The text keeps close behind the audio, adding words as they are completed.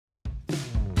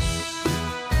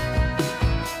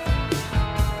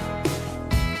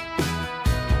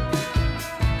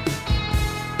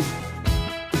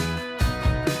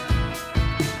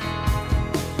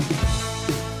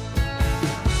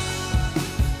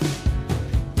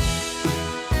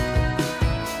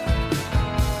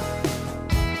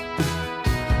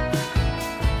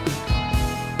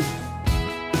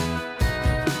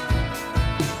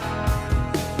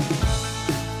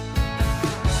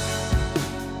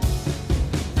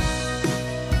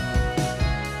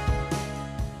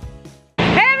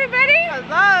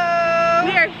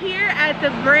at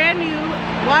the brand new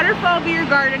Waterfall Beer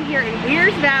Garden here in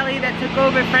Weir's Valley that took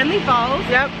over Friendly Falls.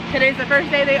 Yep. Today's the first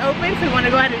day they open, so we want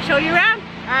to go ahead and show you around.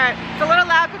 Alright, it's a little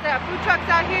loud because they have food trucks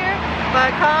out here,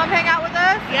 but come hang out with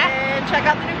us and check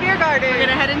out the new beer garden. We're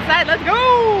gonna head inside, let's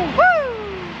go!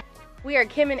 Woo! We are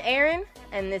Kim and Aaron,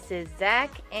 and this is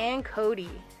Zach and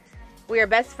Cody. We are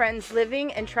best friends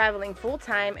living and traveling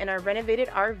full-time in our renovated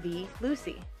RV,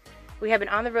 Lucy. We have been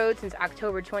on the road since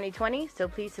October 2020, so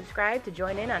please subscribe to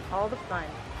join in on all the fun.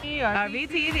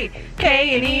 RVTV,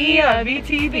 K&E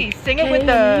RVTV, sing it with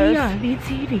us.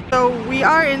 RVTV. So we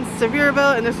are in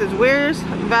Sevierville, and this is Weir's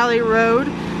Valley Road.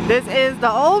 This is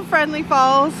the old Friendly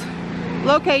Falls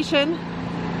location.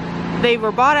 They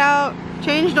were bought out,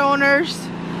 changed owners,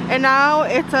 and now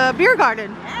it's a beer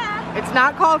garden. Yeah. It's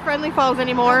not called Friendly Falls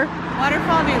anymore.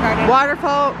 Waterfall Beer Garden.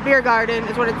 Waterfall Beer Garden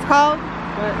is what it's called.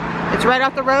 But it's right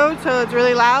off the road, so it's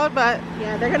really loud, but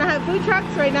yeah, they're gonna have food trucks.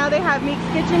 Right now they have Meek's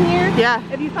Kitchen here. yeah.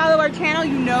 If you follow our channel,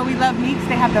 you know we love Meek's.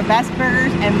 They have the best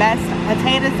burgers and best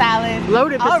potato salad.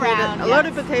 Loaded potato, around,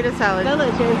 loaded potato salad.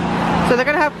 Delicious. So they're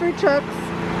gonna have food trucks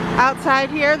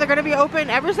outside here. They're gonna be open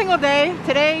every single day.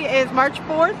 Today is March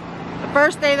 4th, the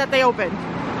first day that they opened.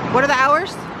 What are the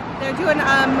hours? They're doing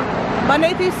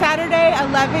Monday through Saturday,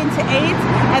 11 to 8,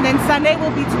 and then Sunday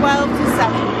will be 12 to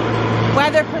 7.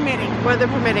 Weather permitting. Weather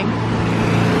permitting.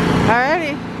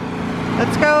 Alrighty,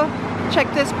 let's go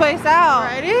check this place out.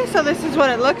 Alrighty, so this is what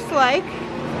it looks like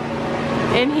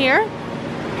in here.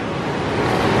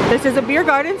 This is a beer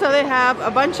garden, so they have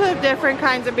a bunch of different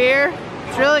kinds of beer.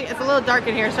 It's a little dark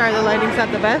in here. Sorry, the lighting's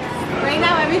not the best. Right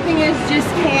now everything is just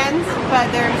cans, but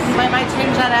I might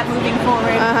change that up moving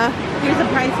forward. Here's the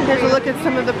prices. Here's a look at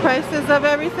some of the prices of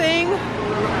everything.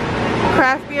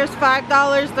 Craft beer's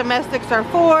 $5, domestics are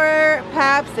 $4,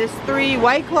 Pabst is $3,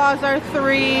 White Claws are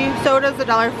 $3, soda's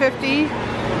 $1.50,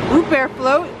 root beer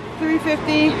float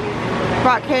 $3.50,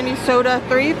 rock candy soda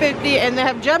 $3.50, and they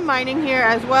have gem mining here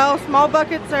as well. Small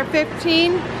buckets are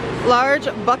 $15, large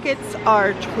buckets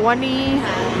are $25.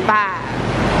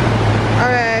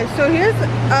 Alright, so here's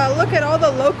a look at all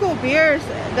the local beers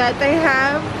that they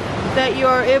have that you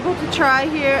are able to try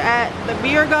here at the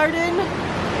beer garden.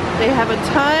 They have a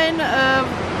ton of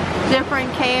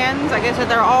different cans. Like I said,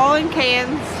 they're all in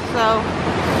cans, so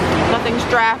nothing's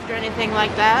draft or anything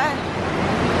like that.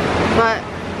 But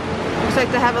looks like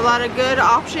they have a lot of good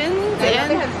options. They have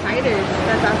ciders.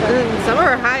 That's awesome. Some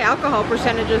are high alcohol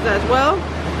percentages as well.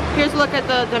 Here's a look at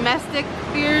the domestic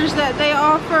beers that they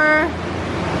offer.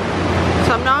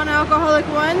 Some non-alcoholic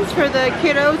ones for the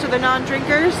kiddos or the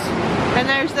non-drinkers. And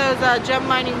there's those gem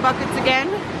mining buckets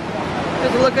again.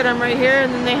 There's a look at them right here,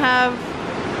 and then they have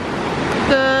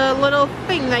the little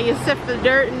thing that you sift the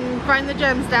dirt and find the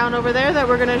gems down over there that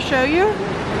we're going to show you.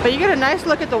 But you get a nice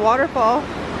look at the waterfall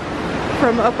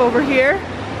from up over here.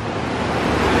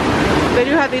 They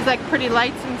do have these like pretty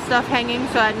lights and stuff hanging,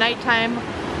 so at nighttime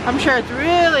I'm sure it's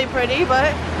really pretty.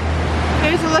 But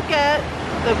here's a look at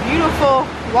the beautiful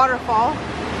waterfall.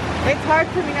 It's hard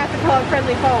for me not to call it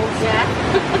Friendly Falls. Yeah.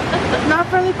 It's not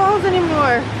Friendly Falls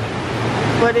anymore.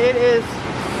 But it is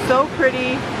so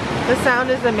pretty. The sound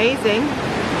is amazing.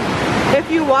 If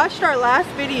you watched our last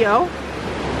video,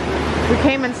 we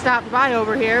came and stopped by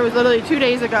over here. It was literally 2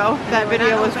 days ago that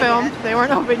video was filmed. They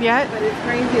weren't open yet. But it's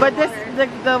crazy. But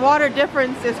the water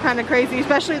difference is kind of crazy,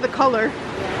 especially the color.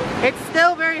 Yeah. It's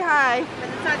still very high. But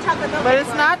it's not chocolate milk. But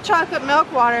it's not chocolate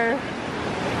milk water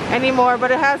anymore, but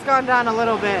it has gone down a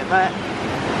little bit. But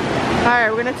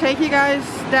alright, we're gonna take you guys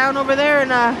down over there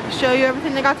and show you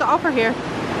everything they got to offer here.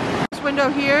 This window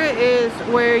here is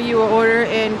where you will order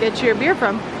and get your beer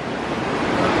from.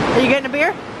 Are you getting a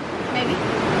beer? Maybe.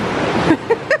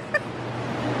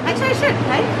 Actually, I should,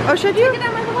 right? Oh, should you? Take it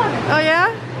down by the water. Oh, yeah?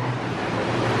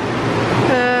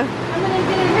 I'm gonna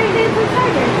get a Rain Dancer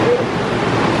cider.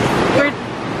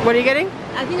 What are you getting?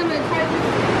 I think I'm gonna try this.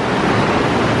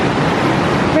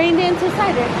 Rain Dancer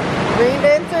cider. Rain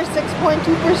Dancer,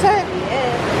 6.2%.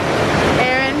 Yeah.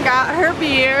 Erin got her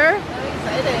beer. I'm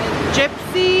excited.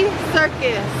 Gypsy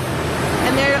Circus.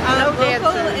 And they're No local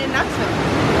dancer. in Knoxville.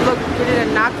 Look, we did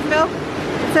in Knoxville.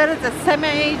 It said it's a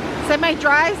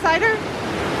semi-dry cider.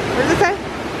 What does it say?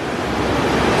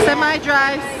 Yeah,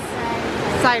 Semi-dry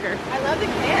cider. I love the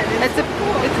can. It's so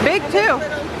cool. It's big And too.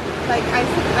 there's little, like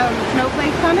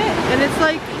snowflakes on it. And it's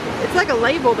like a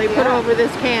label they put over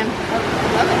this can. I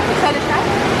love it. I'm excited to try it.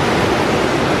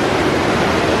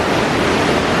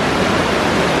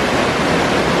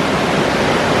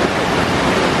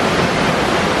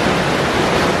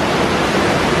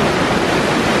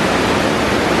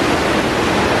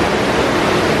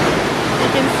 You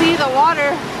can see the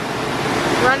water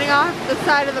running off the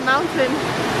side of the mountain.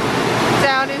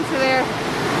 down into there.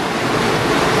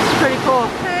 It's pretty cool.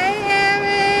 Hey,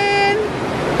 Erin!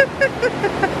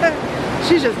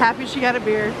 She's just happy she got a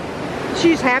beer.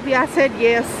 She's happy I said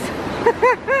yes.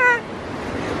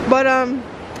 But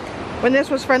when this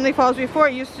was Friendly Falls before,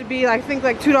 it used to be I think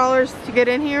like $2 to get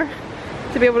in here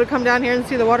to be able to come down here and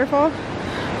see the waterfall.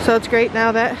 So it's great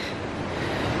now that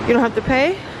you don't have to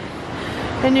pay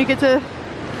and you get to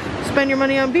spend your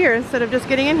money on beer instead of just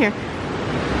getting in here.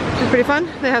 Which is pretty fun.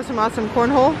 They have some awesome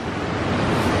cornhole.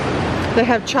 They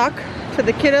have chalk for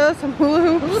the kiddos, some hula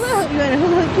hoops. You want a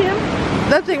hula hoop, Kim?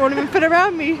 That thing won't even fit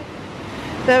around me.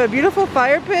 They have a beautiful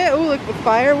fire pit. Oh, look, with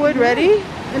firewood ready.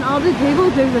 And all the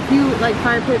tables, there's a few like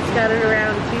fire pits scattered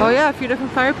around too. Oh yeah, a few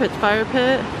different fire pits. Fire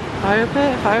pit, fire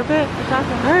pit, fire pit. That's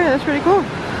awesome. Alright, that's pretty cool.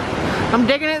 I'm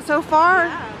digging it so far.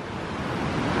 Yeah.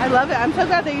 I love it. I'm so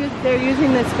glad they're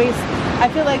using this space. I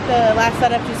feel like the last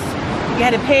setup just, you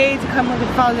had to pay to come look at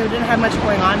the falls. They didn't have much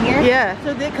going on here. Yeah.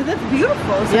 So because it's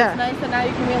beautiful. So yeah. It's nice that now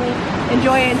you can really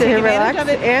enjoy it and take advantage of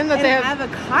it. And that they have a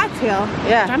cocktail.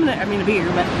 Yeah. Which I mean a beer,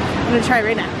 but I'm gonna try it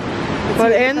right now.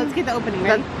 Let's get the opening,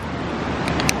 ready?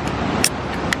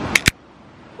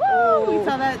 Woo! We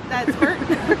saw that squirt.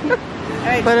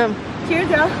 Alright. But cheers,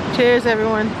 y'all. Cheers,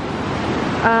 everyone.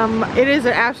 It is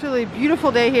an absolutely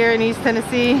beautiful day here in East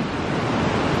Tennessee.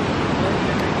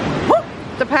 Woo!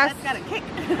 That's got a kick.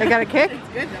 It got a kick? It's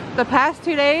good though. The past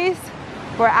 2 days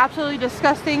were absolutely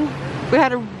disgusting. We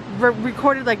had a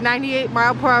recorded like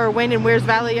 98-mile-per-hour wind in Weirs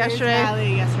Valley yesterday.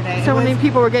 So many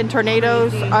people were getting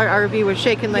tornadoes. Crazy. Our RV was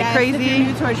shaking like crazy. If you're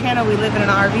new to our channel, we live in an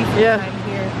RV full-time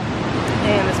here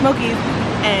in the Smokies,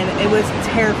 and it was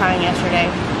terrifying yesterday.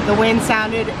 The wind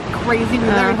sounded crazy. We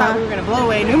literally thought we were going to blow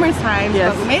away numerous times,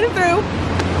 but we made it through.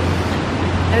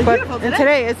 And it's beautiful today. And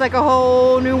today it's like a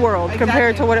whole new world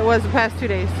compared to what it was the past 2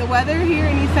 days. The weather here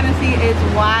in East Tennessee is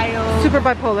wild. Super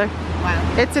bipolar.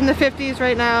 Wow. It's in the 50s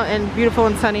right now and beautiful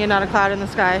and sunny and not a cloud in the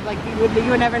sky. Like you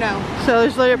would never know. So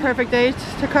it's literally a perfect day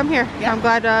to come here. Yeah. I'm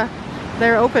glad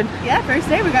they're open. Yeah, first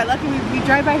day we got lucky. We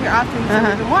drive by here often, so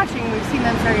we've been watching. We've seen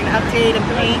them starting to update and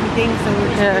paint and things, so we're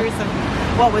just curious of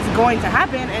what was going to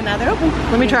happen, and now they're open.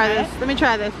 Let me try this. Let me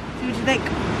try this. See what you think.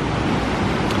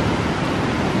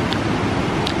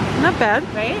 Not bad.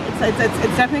 Right?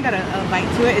 It's definitely got a bite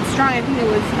to it. It's strong. I think it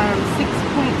was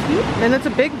 6.2. And it's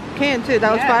a big can too.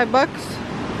 That was $5.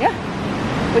 Yeah.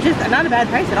 Which is not a bad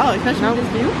price at all, especially with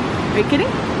this new. Are you kidding?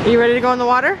 Are you ready to go in the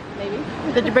water? Maybe.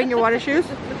 Did you bring your water shoes?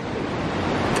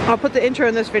 I'll put the intro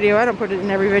in this video. I don't put it in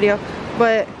every video.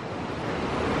 But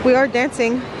we are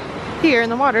dancing here in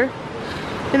the water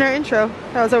in our intro.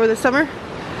 That was over the summer.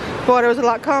 The water was a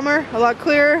lot calmer, a lot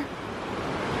clearer.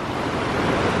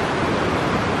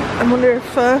 I wonder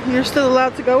if you're still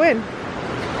allowed to go in.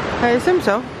 I assume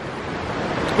so.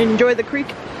 Enjoy the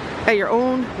creek at your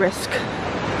own risk.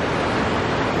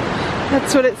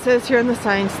 That's what it says here on the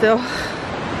sign still.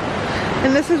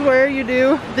 And this is where you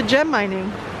do the gem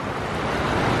mining.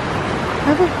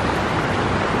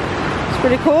 It's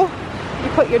pretty cool. You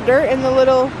put your dirt in the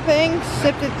little thing,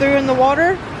 sift it through in the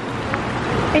water,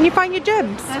 and you find your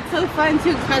gems. That's so fun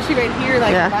too, especially right here,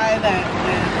 like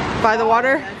by the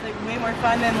water. That's like way more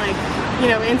fun than like, you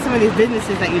know, in some of these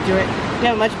businesses that you do it. You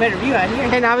have a much better view out here.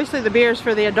 And obviously the beer is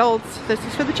for the adults. This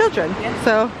is for the children. Yeah.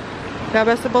 So, got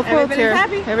best of both worlds here.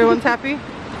 Happy. Everyone's happy.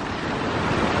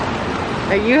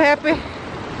 Are you happy?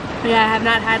 Yeah, I have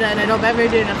not had an adult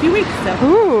beverage in a few weeks, so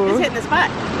it's hitting the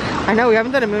spot. I know, we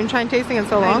haven't done a moonshine tasting in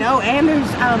so long. I know, and there's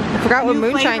I forgot what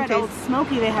moonshine tastes. Old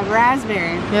Smoky, they have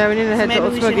raspberry. Yeah, we need to head to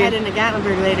Old Smoky. Maybe we should head into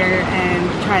Gatlinburg later and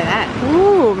try that.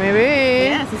 Ooh, maybe.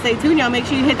 Yeah, so stay tuned, y'all. Make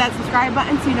sure you hit that subscribe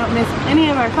button so you don't miss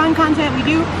any of our fun content we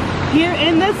do here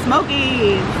in the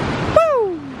Smokies.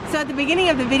 Woo! So at the beginning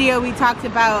of the video, we talked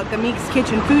about the Meek's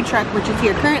Kitchen food truck, which is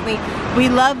here currently. We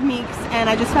love Meek's,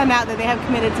 and I just found out that they have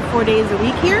committed to 4 days a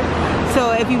week here.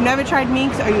 So if you've never tried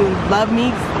Meek's or you love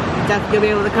Meek's, definitely you'll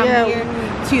be able to come here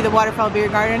to the Waterfall Beer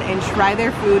Garden and try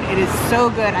their food. It is so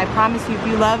good. I promise you, if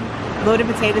you love loaded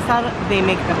potato salad, they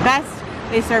make the best.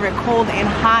 They serve it cold and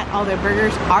hot. All their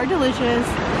burgers are delicious.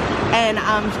 And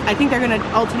I think they're going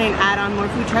to alternate and add on more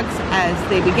food trucks as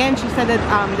they begin. She said that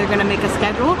they're going to make a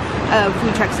schedule, a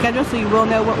food truck schedule, so you will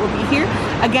know what will be here.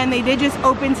 Again, they did just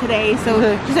open today, so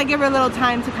just like give her a little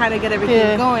time to kind of get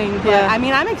everything going. But I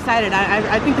mean, I'm excited.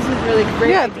 I think this is a really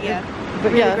great idea.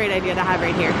 But really great idea to have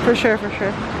right here. For sure, for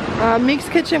sure. Meek's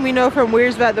Kitchen, we know from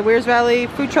the Weirs Valley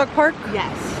Food Truck Park.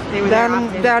 Yes, they were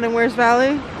down in Weirs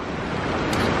Valley.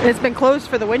 And it's been closed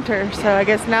for the winter, so I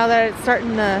guess now that it's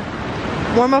starting to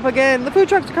warm up again, the food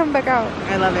trucks are coming back out.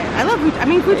 I love it. I love food. I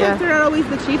mean, food trucks are not always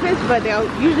the cheapest, but they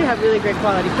usually have really great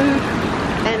quality food,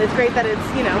 and it's great that it's,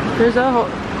 you know, there's a whole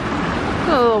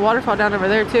a little waterfall down over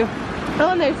there too. Oh,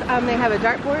 and there's they have a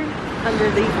dartboard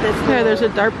underneath this. Yeah, there's a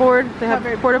dartboard. They have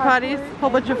covered porta potties, a whole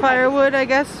bunch of firewood, I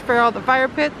guess, for all the fire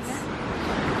pits.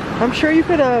 I'm sure you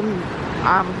could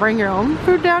bring your own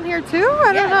food down here too.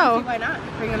 I don't know. Why not?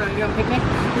 Bring it on your own picnic.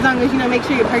 As long as, you know, make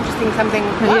sure you're purchasing something.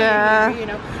 Yeah. You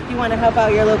know, you want to help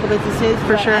out your local businesses.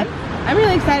 For sure. I'm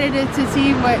really excited to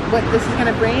see what this is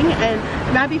gonna bring, and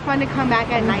it might be fun to come back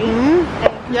at night.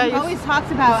 Yeah, he always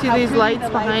talks about see how these pretty lights the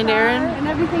behind lights Aaron are and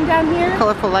everything down here.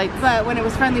 Colorful lights. But when it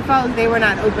was Friendly Falls, they were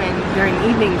not open during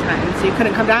evening time, so you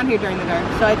couldn't come down here during the dark.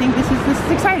 So I think this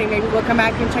is exciting. Maybe we'll come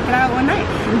back and check it out one night.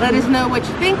 Let us know what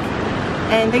you think,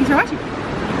 and thanks for watching.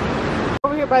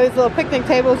 Over here by these little picnic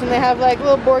tables, and they have like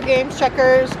little board games,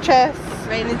 checkers, chess.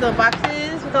 Right in these little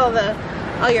boxes with all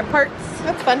your parts.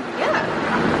 That's fun. Yeah.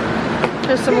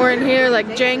 There's some more in here, like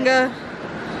Jenga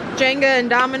and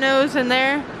dominoes in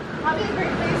there. Probably a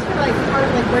great place for like part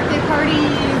of like birthday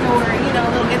parties or, you know, a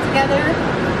little get together.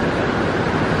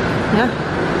 Yeah.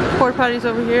 Porta potties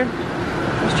over here.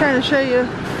 I was trying to show you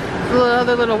the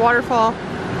other little waterfall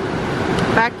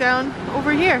back down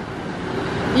over here.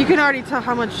 You can already tell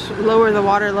how much lower the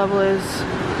water level is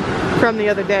from the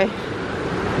other day.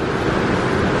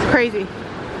 It's crazy.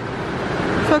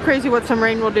 So crazy what some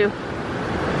rain will do.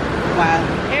 Wow.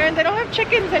 Aaron, they don't have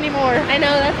chickens anymore. I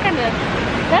know,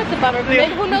 that's a bummer, but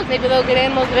maybe, who knows, maybe they'll get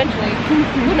animals eventually.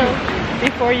 Who knows?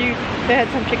 Before they had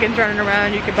some chickens running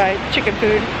around, you could buy chicken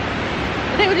food.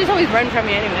 They would just always run from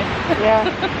you anyway. Yeah,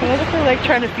 I feel like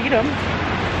trying to feed them.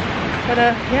 But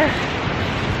yeah,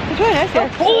 it's really nice here.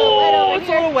 Oh, it's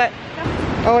a little wet.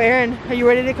 Oh, Aaron, are you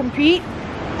ready to compete?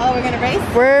 Oh, we're gonna race?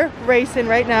 We're racing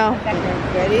right now.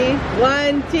 Ready?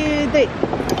 1, 2, 3.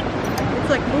 It's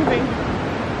like moving.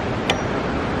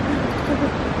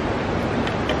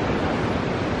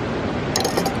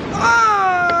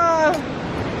 Oh!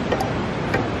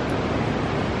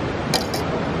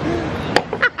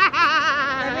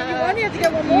 You won, you have to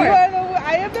get one more.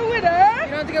 I am the winner. You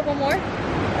don't have to get one more?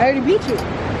 I already beat you.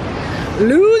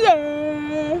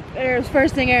 Loser! There's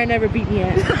first thing Aaron never beat me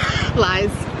at.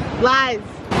 Lies. Lies.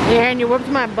 Aaron, you whooped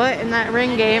my butt in that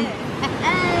ring game.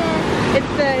 It's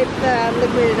the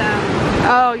liquid,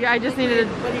 Oh, yeah, I just needed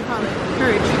what do you call it?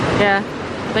 Courage. Yeah.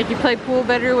 Like you play pool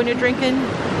better when you're drinking?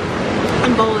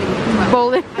 And bowling. Well,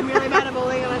 Bowling? I'm really bad at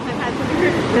bowling unless I've had some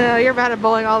beer. No, you're bad at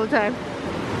bowling all the time.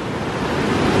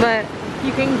 But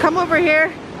you can come over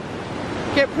here,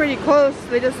 get pretty close.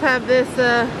 They just have this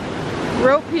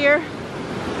rope here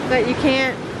that you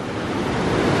can't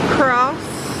cross.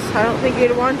 I don't think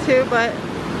you'd want to, but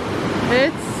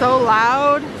it's so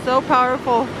loud, so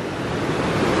powerful.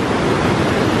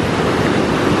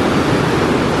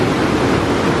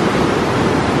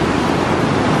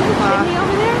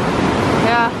 Over there?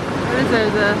 Yeah, what is there?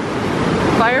 There's a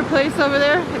fireplace over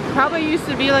there. It probably used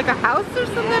to be like a house or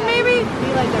something, maybe? It'd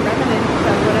be like the remnants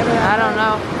of whatever. I don't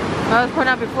know. I was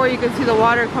pointing out before, you could see the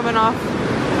water coming off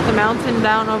the mountain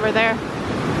down over there.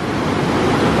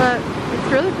 But it's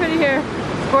really pretty here.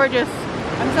 It's gorgeous.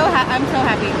 I'm so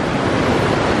happy.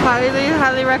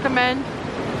 Highly recommend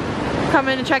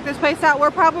coming and check this place out.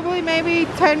 We're probably maybe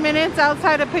 10 minutes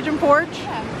outside of Pigeon Forge.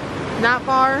 Yeah. Not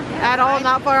far at all,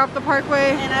 not far off the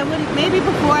parkway. And I wouldn't, maybe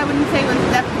before I wouldn't say it was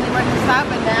definitely worth the stop,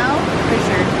 but now, for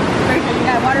sure. For sure. You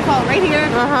got Waterfall right here.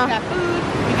 You got food,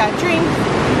 you got drinks,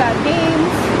 you got games,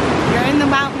 you're in the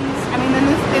mountains, I mean in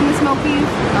the Smokies.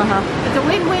 It's a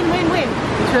win-win-win-win.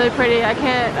 It's really pretty. I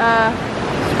can't,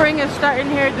 spring is starting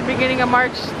here at the beginning of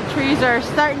March. The trees are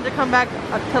starting to come back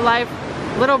up to life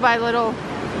little by little.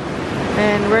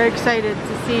 And we're excited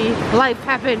to see life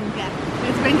happen. Yeah.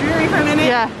 It's been dreary for a minute.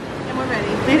 Yeah. And we're ready.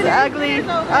 These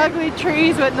ugly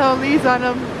trees with no leaves on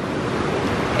them.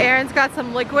 Erin's got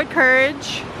some liquid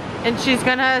courage, and she's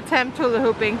gonna attempt hula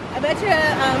hooping. I bet you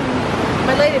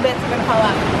my lady bits are gonna fall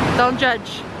out. Don't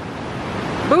judge.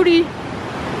 Booty.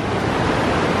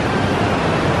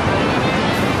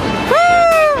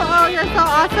 Woo! Oh, you're so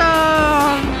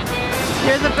awesome.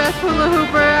 You're the best hula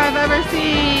hooper I've ever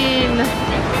seen.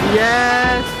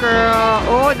 Yes, girl.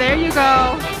 Oh, there you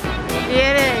go.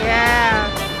 Get it, yeah.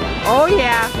 Oh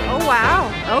yeah. Oh wow.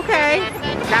 Okay.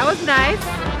 That was nice.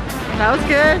 That was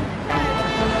good.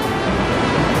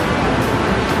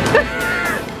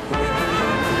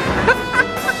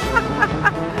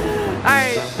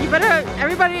 Alright,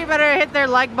 everybody better hit their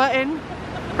like button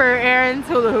for Erin's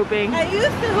hula hooping. I used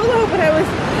to hula hoop when I was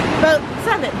about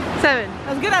 7. 7.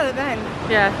 I was good at it then.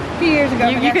 Yeah. A few years ago.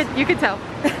 You could tell.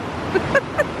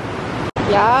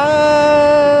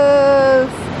 Yes.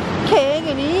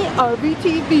 Kangani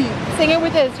RBTV. Sing it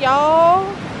with us, y'all.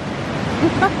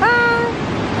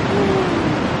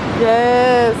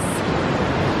 Yes.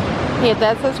 Hit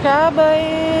that subscribe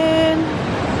button.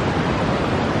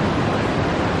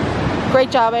 Great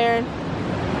job, Aaron.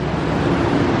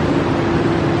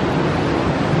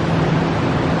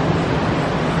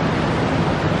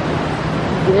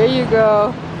 There you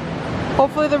go.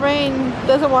 Hopefully the rain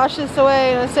doesn't wash this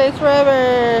away and it stays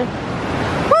forever.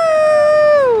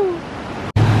 Woo!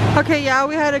 Okay, yeah,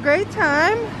 we had a great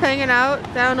time hanging out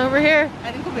down over here.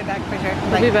 I think we'll be back for sure.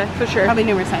 We'll be back for sure. Probably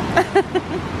numerous times.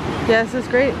 Yes, it's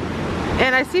great.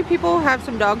 And I see people have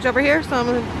some dogs over here, so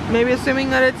I'm maybe assuming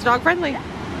that it's dog friendly. Yeah.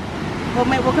 We'll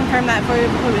confirm that for you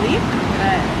before we leave.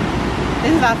 But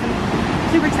this is awesome.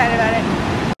 Super excited about it.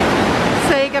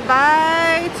 Say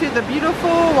goodbye to the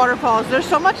beautiful waterfalls. They're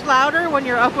so much louder when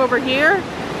you're up over here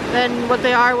than what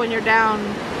they are when you're down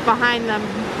behind them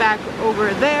back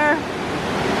over there.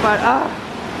 But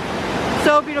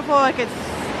so beautiful. I could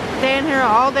stand here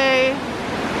all day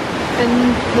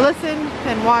and listen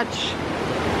and watch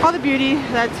all the beauty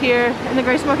that's here in the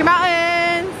Great Smoky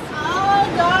Mountains. All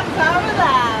dogs are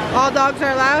allowed. All dogs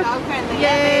are allowed? Dog friendly.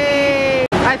 Yay!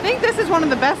 I think this is one of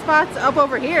the best spots up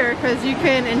over here because you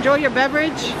can enjoy your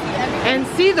beverage and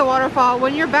see the waterfall.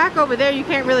 When you're back over there, you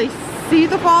can't really see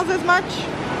the falls as much.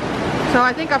 So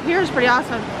I think up here is pretty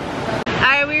awesome.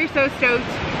 We're so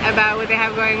stoked about what they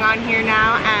have going on here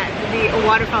now at the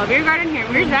Waterfall Beer Garden here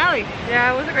in Weird Valley.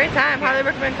 Yeah, it was a great time. Highly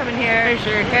recommend coming here. For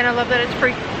sure. And I love that it's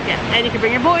free. Yeah, and you can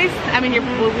bring your boys. I mean,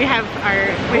 well, we have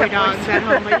dogs at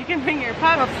home, but you can bring your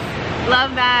pups.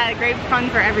 Love that. Great fun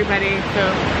for everybody. So,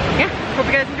 yeah. Hope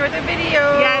you guys enjoyed the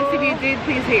video. Yes, if you did,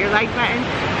 please hit your like button.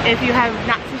 If you have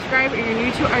not subscribed or you're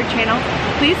new to our channel,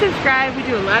 please subscribe. We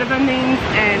do a lot of fun things,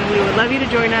 and we would love you to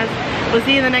join us. We'll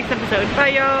see you in the next episode.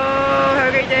 Bye, y'all. Have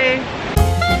a great day.